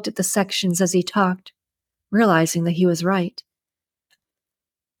 Alisha looked at the sections as he talked, realizing that he was right.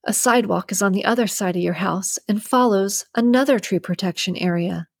 "A sidewalk is on the other side of your house and follows another tree protection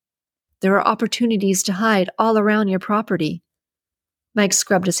area. There are opportunities to hide all around your property." Mike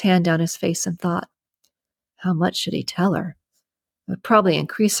scrubbed his hand down his face and thought, how much should he tell her? It would probably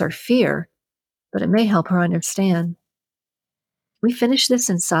increase her fear, but it may help her understand. We finish this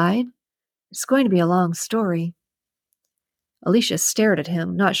inside? It's going to be a long story. Alisha stared at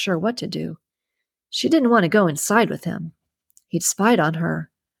him, not sure what to do. She didn't want to go inside with him. He'd spied on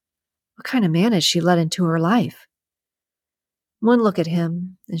her. What kind of man had she let into her life? One look at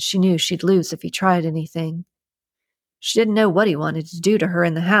him, and she knew she'd lose if he tried anything. She didn't know what he wanted to do to her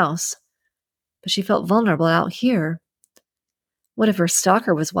in the house, but she felt vulnerable out here. What if her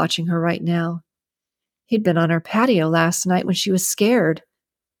stalker was watching her right now? He'd been on her patio last night when she was scared.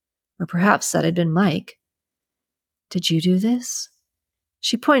 Or perhaps that had been Mike. Did you do this?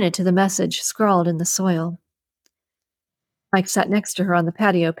 She pointed to the message scrawled in the soil. Mike sat next to her on the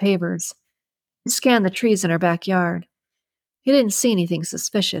patio pavers. He scanned the trees in her backyard. He didn't see anything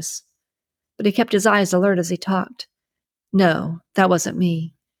suspicious, but he kept his eyes alert as he talked. No, that wasn't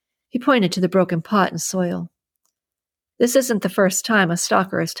me. He pointed to the broken pot and soil. This isn't the first time a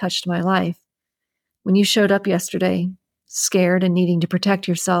stalker has touched my life. When you showed up yesterday, scared and needing to protect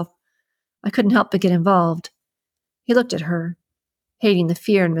yourself, I couldn't help but get involved. He looked at her, hating the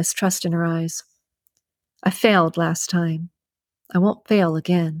fear and mistrust in her eyes. I failed last time. I won't fail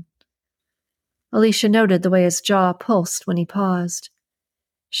again. Alisha noted the way his jaw pulsed when he paused.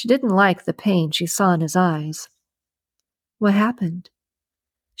 She didn't like the pain she saw in his eyes. What happened?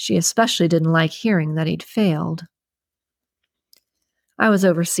 She especially didn't like hearing that he'd failed. I was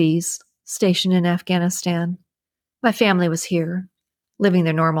overseas, stationed in Afghanistan. My family was here, living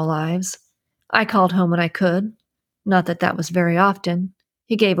their normal lives. I called home when I could. Not that that was very often.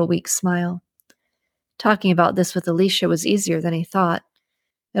 He gave a weak smile. Talking about this with Alisha was easier than he thought.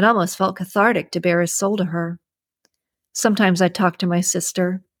 It almost felt cathartic to bare his soul to her. Sometimes I'd talk to my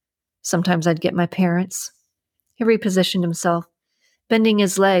sister. Sometimes I'd get my parents. He repositioned himself, bending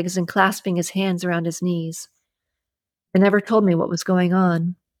his legs and clasping his hands around his knees. They never told me what was going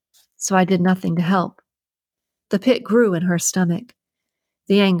on, so I did nothing to help. The pit grew in her stomach.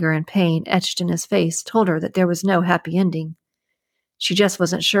 The anger and pain etched in his face told her that there was no happy ending. She just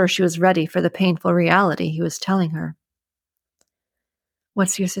wasn't sure she was ready for the painful reality he was telling her.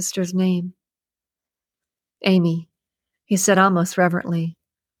 What's your sister's name? Amy, he said almost reverently.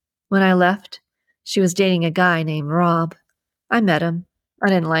 When I left, she was dating a guy named Rob. I met him. I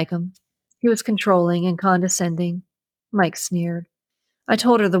didn't like him. He was controlling and condescending. Mike sneered. I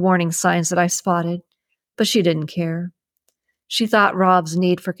told her the warning signs that I spotted, but she didn't care. She thought Rob's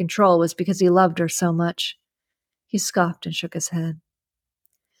need for control was because he loved her so much. He scoffed and shook his head.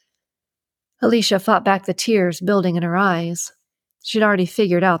 Alisha fought back the tears building in her eyes. She'd already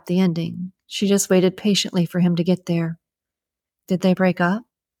figured out the ending. She just waited patiently for him to get there. Did they break up?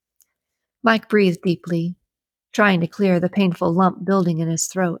 Mike breathed deeply, trying to clear the painful lump building in his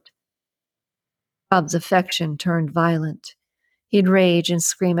throat. Rob's affection turned violent. He'd rage and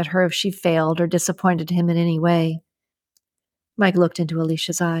scream at her if she failed or disappointed him in any way. Mike looked into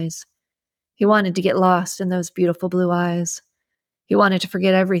Alicia's eyes. He wanted to get lost in those beautiful blue eyes. He wanted to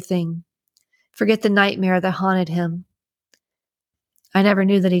forget everything, forget the nightmare that haunted him. I never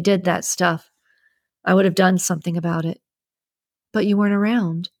knew that he did that stuff. I would have done something about it. But you weren't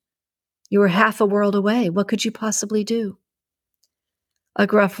around. You were half a world away. What could you possibly do? A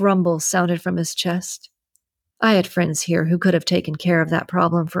gruff rumble sounded from his chest. I had friends here who could have taken care of that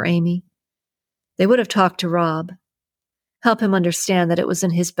problem for Amy. They would have talked to Rob, help him understand that it was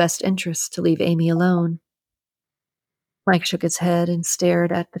in his best interest to leave Amy alone. Mike shook his head and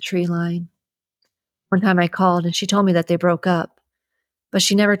stared at the tree line. One time I called and she told me that they broke up, but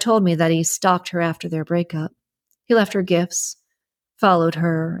she never told me that he stalked her after their breakup. He left her gifts, followed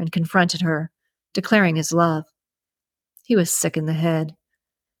her, and confronted her, declaring his love. He was sick in the head,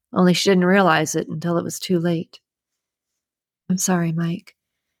 only she didn't realize it until it was too late. I'm sorry, Mike.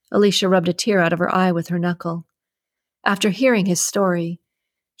 Alisha rubbed a tear out of her eye with her knuckle. After hearing his story,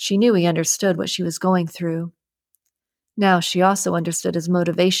 she knew he understood what she was going through. Now she also understood his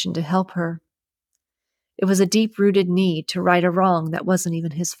motivation to help her. It was a deep-rooted need to right a wrong that wasn't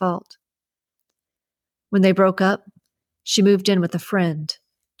even his fault. When they broke up, she moved in with a friend,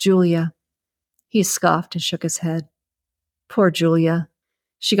 Julia. He scoffed and shook his head. Poor Julia.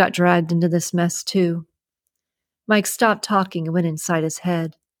 She got dragged into this mess too. Mike stopped talking and went inside his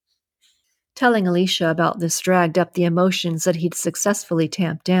head. Telling Alisha about this dragged up the emotions that he'd successfully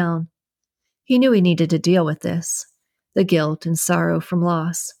tamped down. He knew he needed to deal with this, the guilt and sorrow from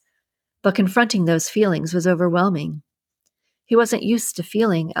loss. But confronting those feelings was overwhelming. He wasn't used to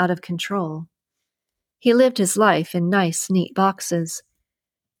feeling out of control. He lived his life in nice, neat boxes.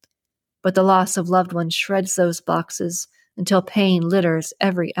 But the loss of loved ones shreds those boxes until pain litters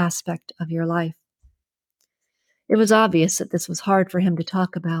every aspect of your life. It was obvious that this was hard for him to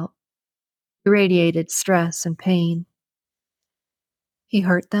talk about. He radiated stress and pain. He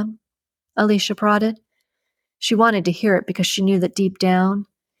hurt them? Alisha prodded. She wanted to hear it because she knew that deep down,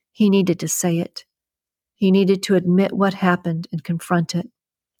 he needed to say it. He needed to admit what happened and confront it.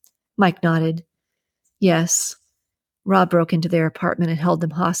 Mike nodded. Yes. Rob broke into their apartment and held them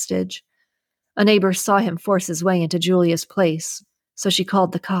hostage. A neighbor saw him force his way into Julia's place, so she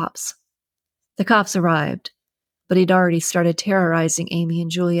called the cops. The cops arrived, but he'd already started terrorizing Amy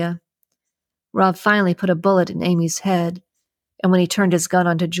and Julia. Rob finally put a bullet in Amy's head, and when he turned his gun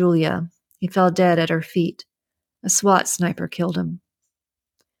onto Julia, he fell dead at her feet. A SWAT sniper killed him.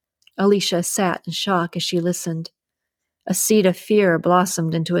 Alisha sat in shock as she listened. A seed of fear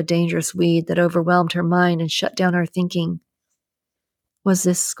blossomed into a dangerous weed that overwhelmed her mind and shut down her thinking. Was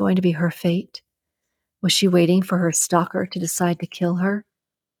this going to be her fate? Was she waiting for her stalker to decide to kill her?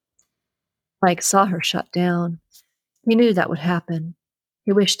 Mike saw her shut down. He knew that would happen.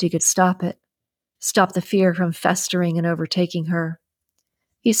 He wished he could stop it, stop the fear from festering and overtaking her.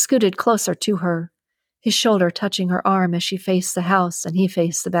 He scooted closer to her, his shoulder touching her arm as she faced the house and he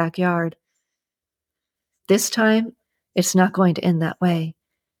faced the backyard. This time, it's not going to end that way.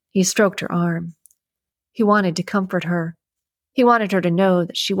 He stroked her arm. He wanted to comfort her. He wanted her to know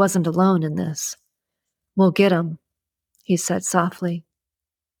that she wasn't alone in this. We'll get him, he said softly.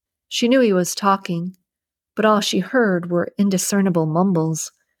 She knew he was talking, but all she heard were indiscernible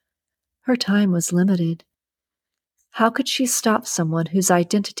mumbles. Her time was limited. How could she stop someone whose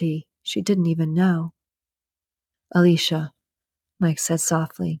identity she didn't even know? Alisha, Mike said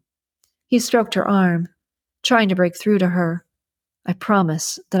softly. He stroked her arm, trying to break through to her. I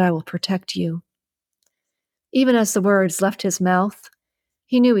promise that I will protect you. Even as the words left his mouth,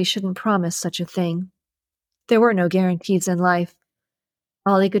 he knew he shouldn't promise such a thing. There were no guarantees in life.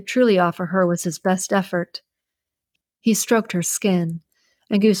 All he could truly offer her was his best effort. He stroked her skin,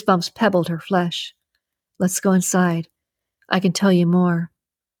 and goosebumps pebbled her flesh. Let's go inside. I can tell you more.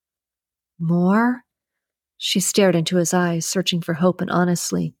 More? She stared into his eyes, searching for hope and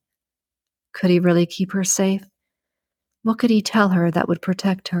honesty. Could he really keep her safe? What could he tell her that would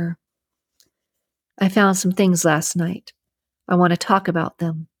protect her? I found some things last night. I want to talk about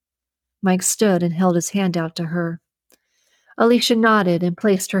them. Mike stood and held his hand out to her. Alisha nodded and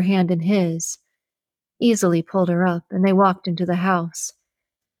placed her hand in his, easily pulled her up, and they walked into the house.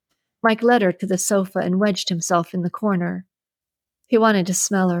 Mike led her to the sofa and wedged himself in the corner. He wanted to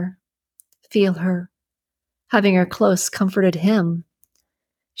smell her, feel her. Having her close comforted him.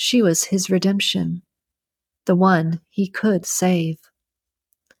 She was his redemption, the one he could save.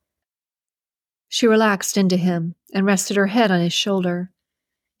 She relaxed into him and rested her head on his shoulder.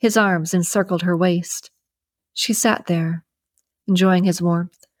 His arms encircled her waist. She sat there, enjoying his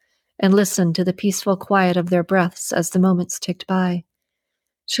warmth, and listened to the peaceful quiet of their breaths as the moments ticked by.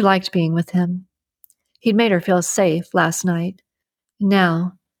 She liked being with him. He'd made her feel safe last night.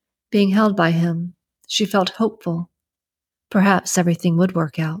 Now, being held by him, she felt hopeful. Perhaps everything would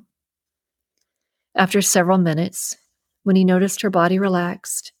work out. After several minutes, when he noticed her body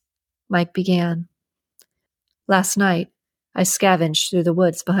relaxed, Mike began. Last night, I scavenged through the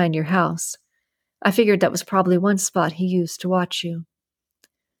woods behind your house. I figured that was probably one spot he used to watch you.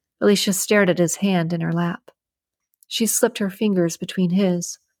 Alisha stared at his hand in her lap. She slipped her fingers between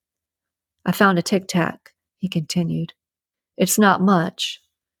his. I found a tic-tac, he continued. It's not much,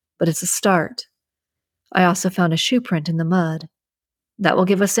 but it's a start. I also found a shoe print in the mud. That will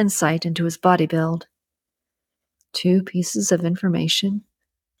give us insight into his body build. 2 pieces of information.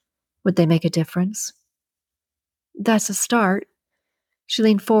 Would they make a difference? That's a start. She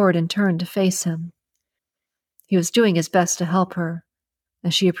leaned forward and turned to face him. He was doing his best to help her,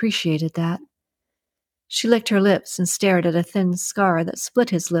 and she appreciated that. She licked her lips and stared at a thin scar that split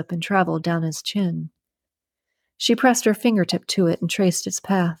his lip and traveled down his chin. She pressed her fingertip to it and traced its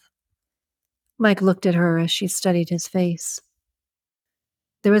path. Mike looked at her as she studied his face.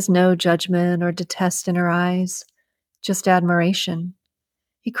 There was no judgment or detest in her eyes, just admiration.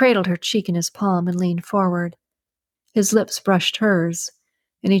 He cradled her cheek in his palm and leaned forward. His lips brushed hers,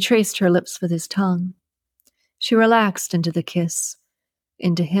 and he traced her lips with his tongue. She relaxed into the kiss,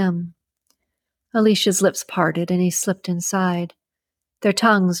 into him. Alicia's lips parted, and he slipped inside. Their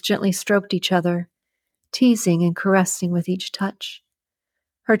tongues gently stroked each other, teasing and caressing with each touch.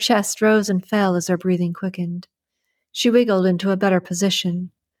 Her chest rose and fell as her breathing quickened. She wiggled into a better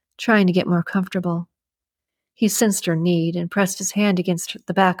position, trying to get more comfortable. He sensed her need and pressed his hand against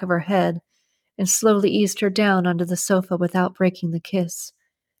the back of her head and slowly eased her down onto the sofa without breaking the kiss.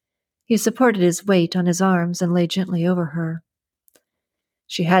 He supported his weight on his arms and lay gently over her.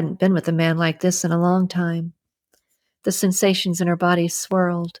 She hadn't been with a man like this in a long time. The sensations in her body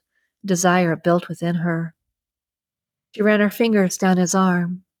swirled, desire built within her. She ran her fingers down his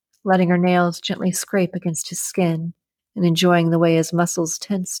arm, letting her nails gently scrape against his skin and enjoying the way his muscles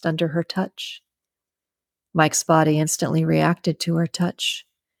tensed under her touch. Mike's body instantly reacted to her touch.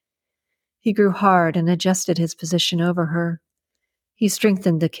 He grew hard and adjusted his position over her. He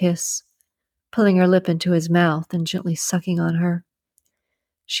strengthened the kiss, pulling her lip into his mouth and gently sucking on her.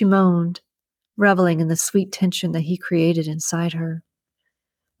 She moaned, reveling in the sweet tension that he created inside her.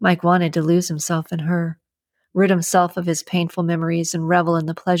 Mike wanted to lose himself in her, rid himself of his painful memories and revel in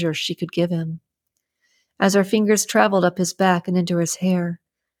the pleasure she could give him. As her fingers traveled up his back and into his hair,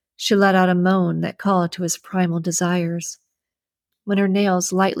 she let out a moan that called to his primal desires. When her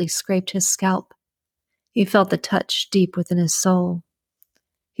nails lightly scraped his scalp, he felt the touch deep within his soul.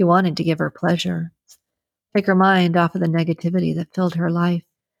 He wanted to give her pleasure, take her mind off of the negativity that filled her life.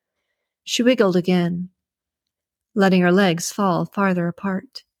 She wiggled again, letting her legs fall farther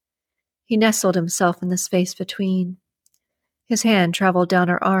apart. He nestled himself in the space between. His hand traveled down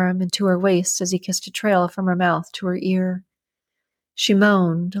her arm and to her waist as he kissed a trail from her mouth to her ear. She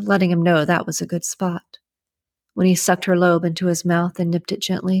moaned, letting him know that was a good spot. When he sucked her lobe into his mouth and nipped it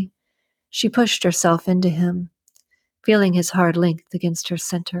gently, she pushed herself into him, feeling his hard length against her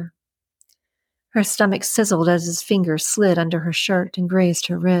center. Her stomach sizzled as his fingers slid under her shirt and grazed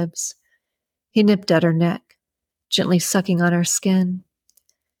her ribs. He nipped at her neck, gently sucking on her skin.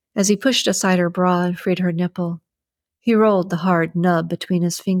 As he pushed aside her bra and freed her nipple, he rolled the hard nub between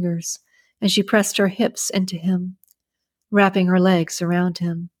his fingers, and she pressed her hips into him, wrapping her legs around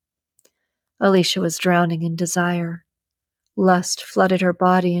him. Alisha was drowning in desire. Lust flooded her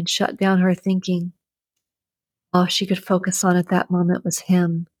body and shut down her thinking. All she could focus on at that moment was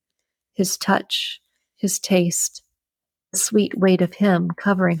him, his touch, his taste, the sweet weight of him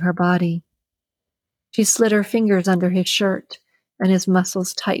covering her body. She slid her fingers under his shirt, and his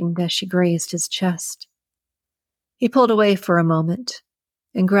muscles tightened as she grazed his chest. He pulled away for a moment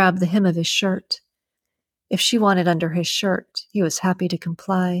and grabbed the hem of his shirt. If she wanted under his shirt, he was happy to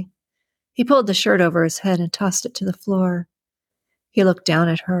comply. He pulled the shirt over his head and tossed it to the floor. He looked down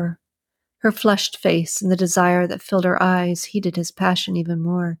at her. Her flushed face and the desire that filled her eyes heated his passion even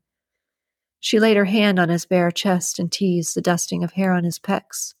more. She laid her hand on his bare chest and teased the dusting of hair on his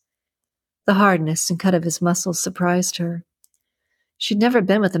pecs. The hardness and cut of his muscles surprised her. She'd never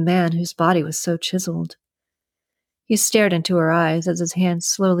been with a man whose body was so chiseled. He stared into her eyes as his hand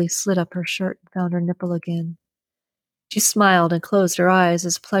slowly slid up her shirt and found her nipple again. She smiled and closed her eyes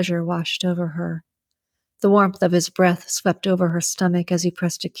as pleasure washed over her. The warmth of his breath swept over her stomach as he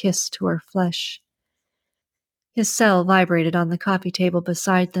pressed a kiss to her flesh. His cell vibrated on the coffee table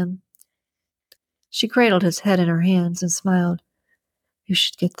beside them. She cradled his head in her hands and smiled. "You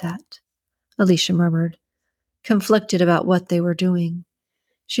should get that," Alisha murmured, conflicted about what they were doing.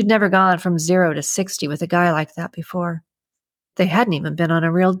 She'd never gone from 0 to 60 with a guy like that before. They hadn't even been on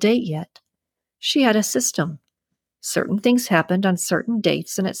a real date yet. She had a system. Certain things happened on certain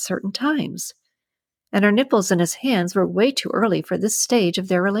dates and at certain times. And her nipples in his hands were way too early for this stage of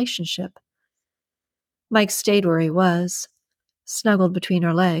their relationship. Mike stayed where he was, snuggled between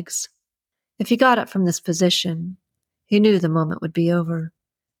her legs. If he got up from this position, he knew the moment would be over,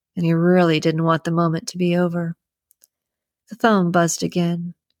 and he really didn't want the moment to be over. The phone buzzed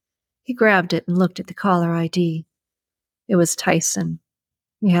again. He grabbed it and looked at the caller ID. It was Tyson.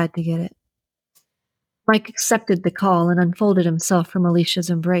 He had to get it. Mike accepted the call and unfolded himself from Alicia's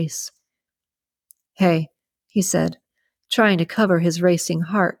embrace. "Hey," he said, trying to cover his racing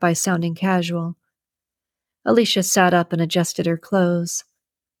heart by sounding casual. Alisha sat up and adjusted her clothes.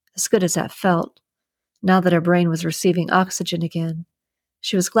 As good as that felt, now that her brain was receiving oxygen again,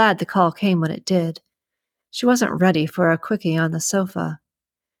 she was glad the call came when it did. She wasn't ready for a quickie on the sofa.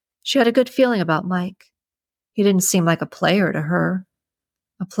 She had a good feeling about Mike. He didn't seem like a player to her.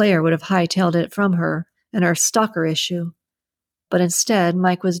 A player would have hightailed it from her and her stalker issue. But instead,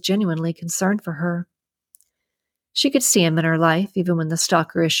 Mike was genuinely concerned for her. She could see him in her life, even when the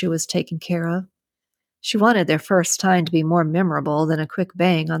stalker issue was taken care of. She wanted their first time to be more memorable than a quick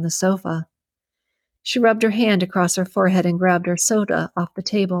bang on the sofa. She rubbed her hand across her forehead and grabbed her soda off the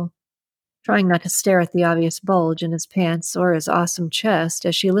table, trying not to stare at the obvious bulge in his pants or his awesome chest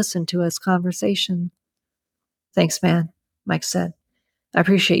as she listened to his conversation. "Thanks, man," Mike said. "I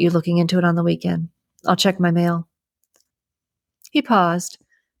appreciate you looking into it on the weekend. I'll check my mail." He paused,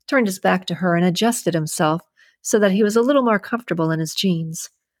 turned his back to her, and adjusted himself so that he was a little more comfortable in his jeans.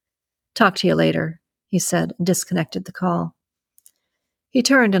 "Talk to you later," he said, and disconnected the call. He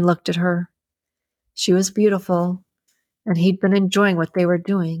turned and looked at her. She was beautiful, and he'd been enjoying what they were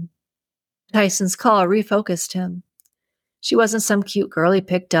doing. Tyson's call refocused him. She wasn't some cute girl he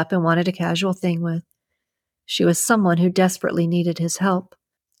picked up and wanted a casual thing with. She was someone who desperately needed his help,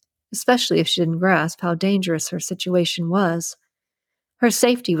 especially if she didn't grasp how dangerous her situation was. Her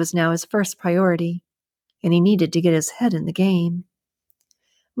safety was now his first priority, and he needed to get his head in the game.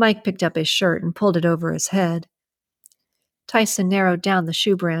 Mike picked up his shirt and pulled it over his head. Tyson narrowed down the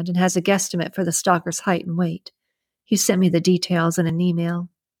shoe brand and has a guesstimate for the stalker's height and weight. He sent me the details in an email.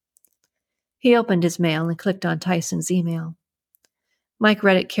 He opened his mail and clicked on Tyson's email. Mike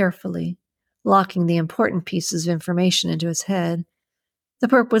read it carefully, locking the important pieces of information into his head. The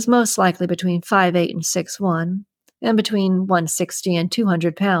perp was most likely between 5'8" and 6'1", and between 160 and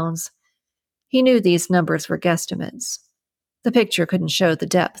 200 pounds. He knew these numbers were guesstimates. The picture couldn't show the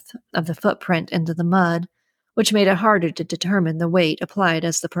depth of the footprint into the mud, which made it harder to determine the weight applied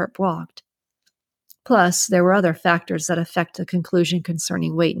as the perp walked. Plus, there were other factors that affect the conclusion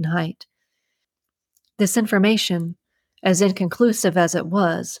concerning weight and height. This information, as inconclusive as it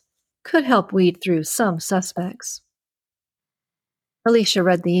was, could help weed through some suspects. Alisha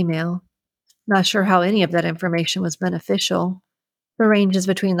read the email, not sure how any of that information was beneficial. The ranges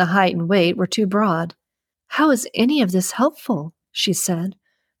between the height and weight were too broad. "How is any of this helpful?" she said,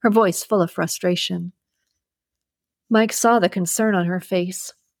 her voice full of frustration. Mike saw the concern on her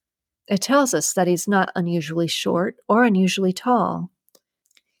face. "It tells us that he's not unusually short or unusually tall.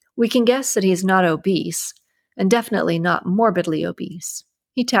 We can guess that he's not obese, and definitely not morbidly obese."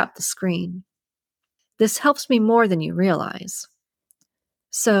 He tapped the screen. "This helps me more than you realize.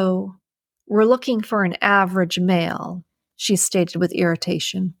 So, we're looking for an average male," she stated with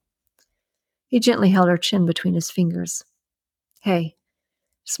irritation. He gently held her chin between his fingers. "Hey,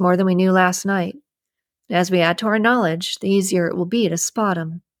 it's more than we knew last night. As we add to our knowledge, the easier it will be to spot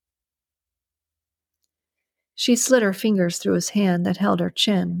him." She slid her fingers through his hand that held her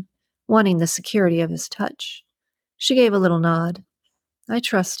chin, wanting the security of his touch. She gave a little nod. "I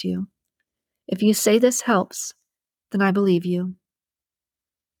trust you. If you say this helps, then I believe you."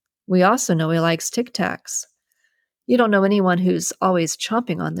 "We also know he likes Tic Tacs. You don't know anyone who's always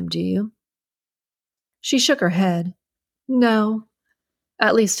chomping on them, do you?" She shook her head. "No.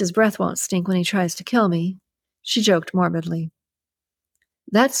 At least his breath won't stink when he tries to kill me," she joked morbidly.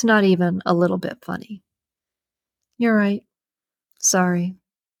 "That's not even a little bit funny." "You're right. Sorry."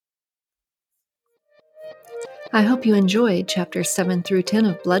 I hope you enjoyed chapters 7 through 10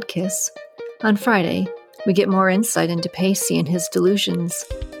 of Blood Kiss. On Friday, we get more insight into Pacey and his delusions.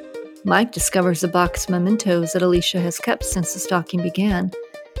 Mike discovers a box of mementos that Alisha has kept since the stalking began,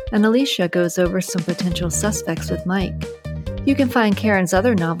 and Alisha goes over some potential suspects with Mike. You can find Karen's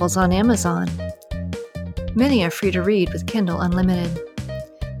other novels on Amazon. Many are free to read with Kindle Unlimited.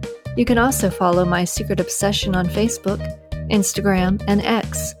 You can also follow My Secret Obsession on Facebook, Instagram, and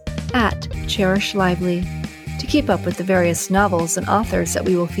X at Cherish Lively to keep up with the various novels and authors that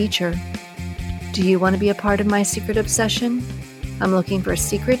we will feature. Do you want to be a part of My Secret Obsession? I'm looking for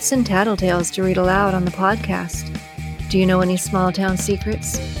secrets and tattletales to read aloud on the podcast. Do you know any small-town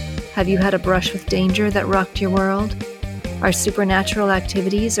secrets? Have you had a brush with danger that rocked your world? Are supernatural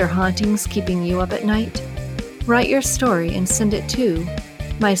activities or hauntings keeping you up at night? Write your story and send it to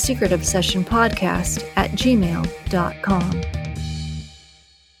mysecretobsessionpodcast@gmail.com.